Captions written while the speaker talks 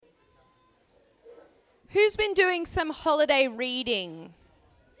Who's been doing some holiday reading?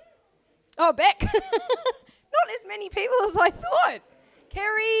 Oh, Beck. Not as many people as I thought.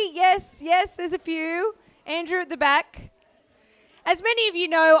 Kerry, yes, there's a few. Andrew at the back. As many of you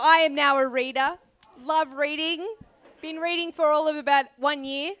know, I am now a reader. Love reading. Been reading for all of about 1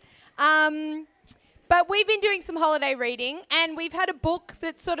 year. But we've been doing some holiday reading, and we've had a book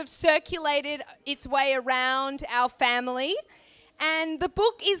that sort of circulated its way around our family. And the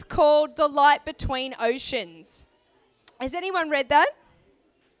book is called The Light Between Oceans. Has anyone read that?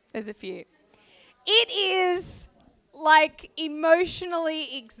 There's a few. It is like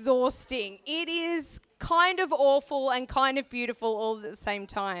emotionally exhausting. It is kind of awful and kind of beautiful all at the same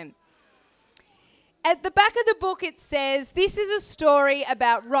time. At the back of the book it says, this is a story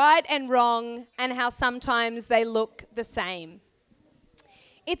about right and wrong and how sometimes they look the same.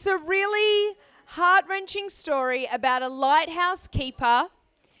 It's a really heart-wrenching story about a lighthouse keeper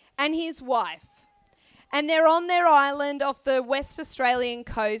and his wife. And they're on their island off the West Australian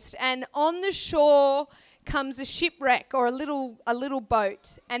coast, and on the shore comes a shipwreck or a little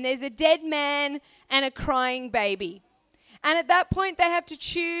boat, and there's a dead man and a crying baby. And at that point they have to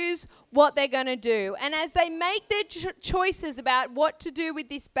choose what they're going to do. And as they make their choices about what to do with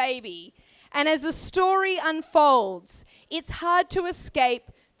this baby, and as the story unfolds, it's hard to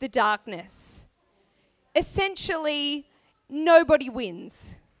escape the darkness. Essentially, nobody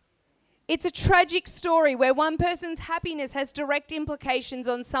wins. It's a tragic story where one person's happiness has direct implications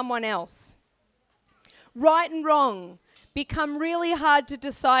on someone else. Right and wrong become really hard to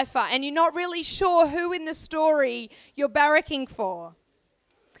decipher, and you're not really sure who in the story you're barracking for.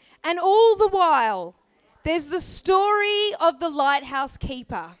 And all the while, there's the story of the lighthouse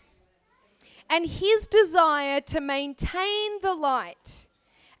keeper and his desire to maintain the light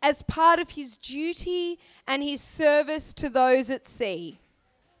as part of his duty and his service to those at sea.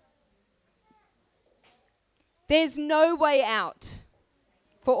 There's no way out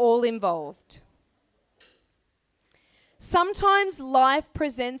for all involved. Sometimes life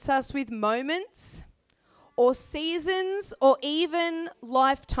presents us with moments or seasons or even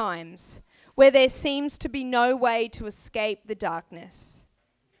lifetimes where there seems to be no way to escape the darkness.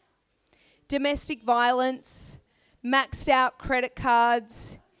 Domestic violence, maxed out credit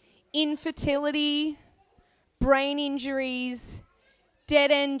cards, infertility, brain injuries,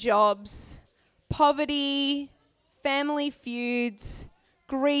 dead-end jobs, poverty, family feuds,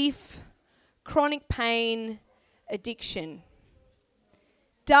 grief, chronic pain, addiction.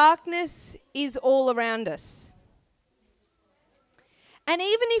 Darkness is all around us. And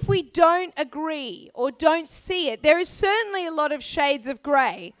even if we don't agree or don't see it, there is certainly a lot of shades of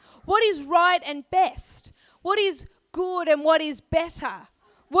grey. What is right and best? What is good and what is better?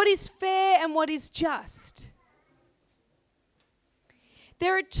 What is fair and what is just?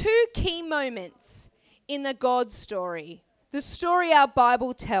 There are two key moments in the God story, the story our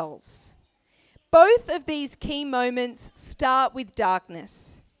Bible tells. Both of these key moments start with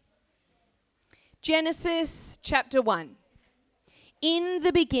darkness. Genesis chapter 1. In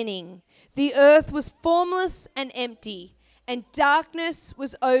the beginning, the earth was formless and empty, and darkness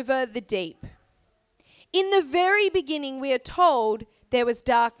was over the deep. In the very beginning, we are told there was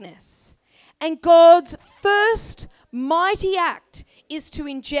darkness. And God's first mighty act is to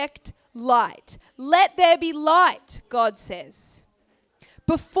inject light. Let there be light, God says.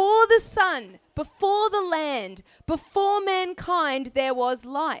 Before the sun, before the land, before mankind, there was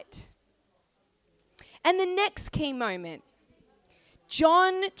light. And the next key moment,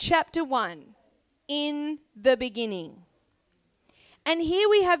 John chapter 1, in the beginning. And here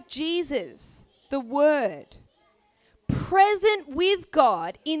we have Jesus, the Word, present with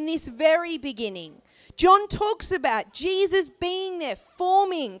God in this very beginning. John talks about Jesus being there,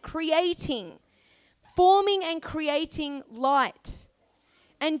 forming and creating light.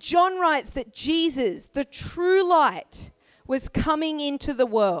 And John writes that Jesus, the true light, was coming into the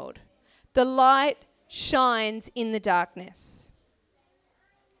world. The light shines in the darkness.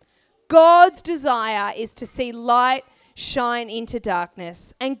 God's desire is to see light shine into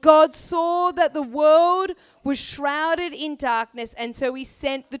darkness. And God saw that the world was shrouded in darkness, and so he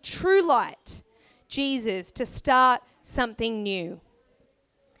sent the true light, Jesus, to start something new.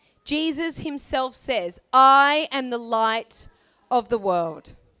 Jesus himself says, I am the light of the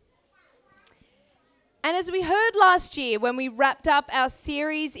world. And as we heard last year when we wrapped up our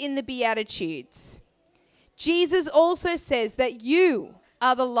series in the Beatitudes, Jesus also says that you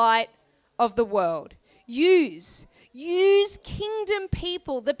are the light of the world. Use kingdom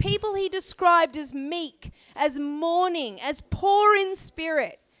people, the people he described as meek, as mourning, as poor in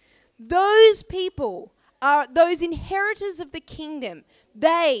spirit. Those people are those inheritors of the kingdom.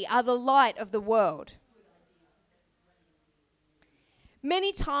 They are the light of the world.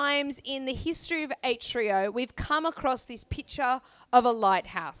 Many times in the history of H3O, we've come across this picture of a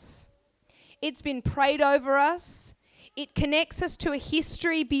lighthouse. It's been prayed over us. It connects us to a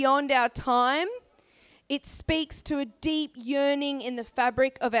history beyond our time. It speaks to a deep yearning in the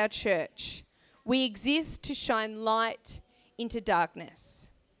fabric of our church. We exist to shine light into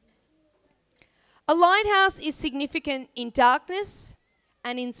darkness. A lighthouse is significant in darkness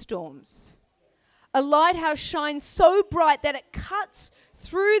and in storms. A lighthouse shines so bright that it cuts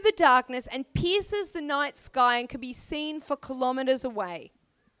through the darkness and pierces the night sky and can be seen for kilometers away.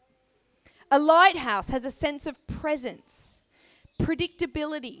 A lighthouse has a sense of presence,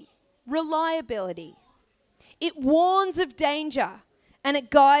 predictability, reliability. It warns of danger and it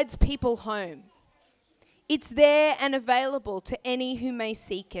guides people home. It's there and available to any who may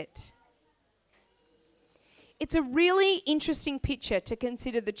seek it. It's a really interesting picture to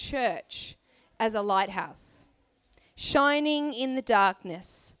consider the church as a lighthouse, shining in the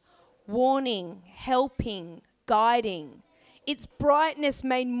darkness, warning, helping, guiding. Its brightness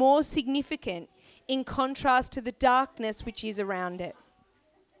made more significant in contrast to the darkness which is around it.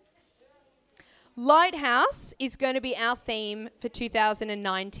 Lighthouse is going to be our theme for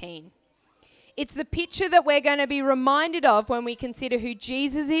 2019. It's the picture that we're going to be reminded of when we consider who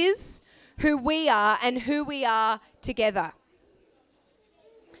Jesus is, who we are, and who we are together.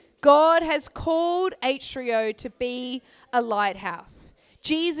 God has called H3O to be a lighthouse.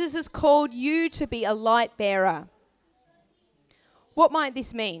 Jesus has called you to be a light bearer. What might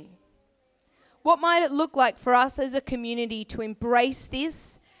this mean? What might it look like for us as a community to embrace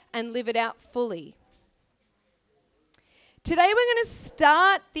this and live it out fully? Today we're going to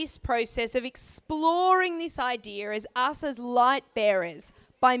start this process of exploring this idea as us as light bearers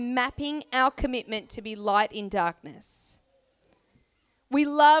by mapping our commitment to be light in darkness. We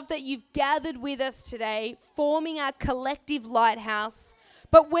love that you've gathered with us today, forming our collective lighthouse.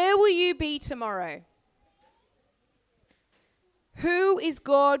 But where will you be tomorrow? Who is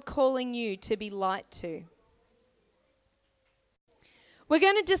God calling you to be light to? We're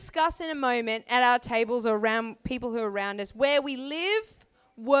going to discuss in a moment at our tables or around people who are around us where we live,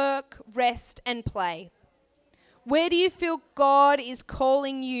 work, rest, and play. Where do you feel God is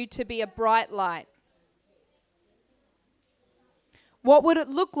calling you to be a bright light? What would it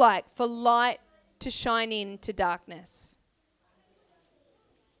look like for light to shine into darkness?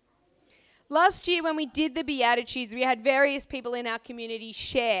 Last year when we did the Beatitudes, we had various people in our community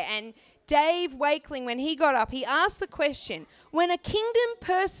share. And Dave Wakeling, when he got up, he asked the question, when a kingdom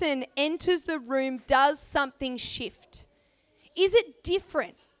person enters the room, does something shift? Is it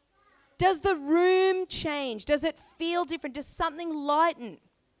different? Does the room change? Does it feel different? Does something lighten?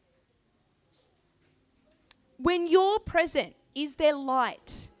 When you're present, is there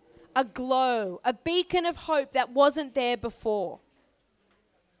light, a glow, a beacon of hope that wasn't there before?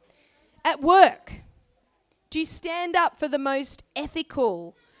 At work, do you stand up for the most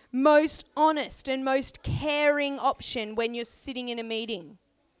ethical, most honest, and most caring option when you're sitting in a meeting?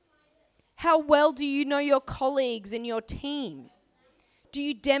 How well do you know your colleagues and your team? Do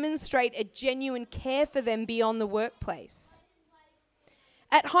you demonstrate a genuine care for them beyond the workplace?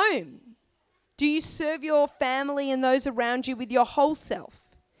 At home, do you serve your family and those around you with your whole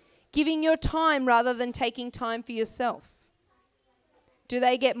self, giving your time rather than taking time for yourself? Do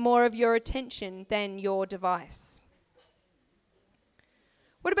they get more of your attention than your device?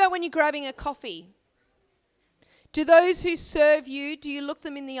 What about when you're grabbing a coffee? Do those who serve you, do you look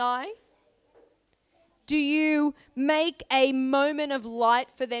them in the eye? Do you make a moment of light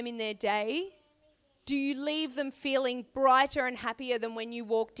for them in their day? Do you leave them feeling brighter and happier than when you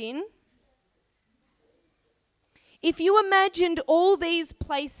walked in? If you imagined all these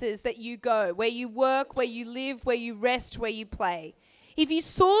places that you go, where you work, where you live, where you rest, where you play, if you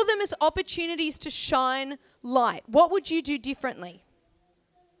saw them as opportunities to shine light, what would you do differently?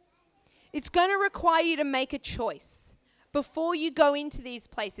 It's going to require you to make a choice before you go into these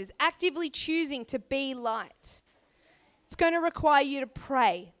places, actively choosing to be light. It's going to require you to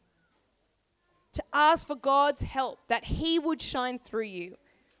pray, to ask for God's help, that He would shine through you.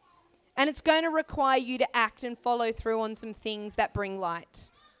 And it's going to require you to act and follow through on some things that bring light.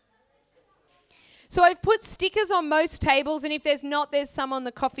 So I've put stickers on most tables, and if there's not, there's some on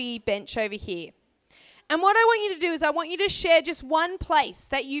the coffee bench over here. And what I want you to do is I want you to share just one place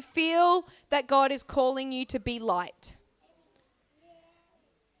that you feel that God is calling you to be light.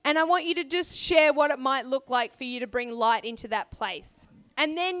 And I want you to just share what it might look like for you to bring light into that place.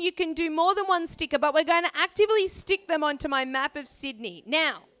 And then you can do more than one sticker, but we're going to actively stick them onto my map of Sydney.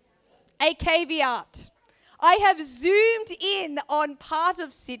 Now, a caveat. I have zoomed in on part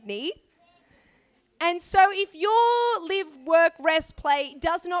of Sydney, And so if your live, work, rest, play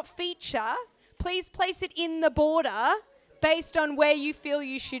does not feature, please place it in the border based on where you feel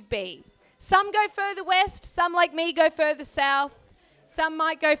you should be. Some go further west, some like me go further south, some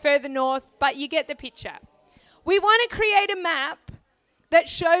might go further north, but you get the picture. We want to create a map that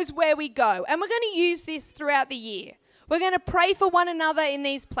shows where we go, and we're going to use this throughout the year. We're going to pray for one another in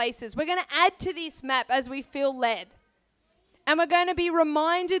these places. We're going to add to this map as we feel led. And we're going to be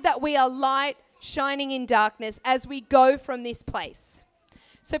reminded that we are light shining in darkness as we go from this place.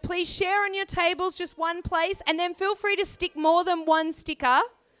 So please share on your tables just one place, and then feel free to stick more than one sticker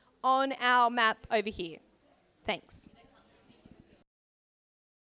on our map over here. Thanks.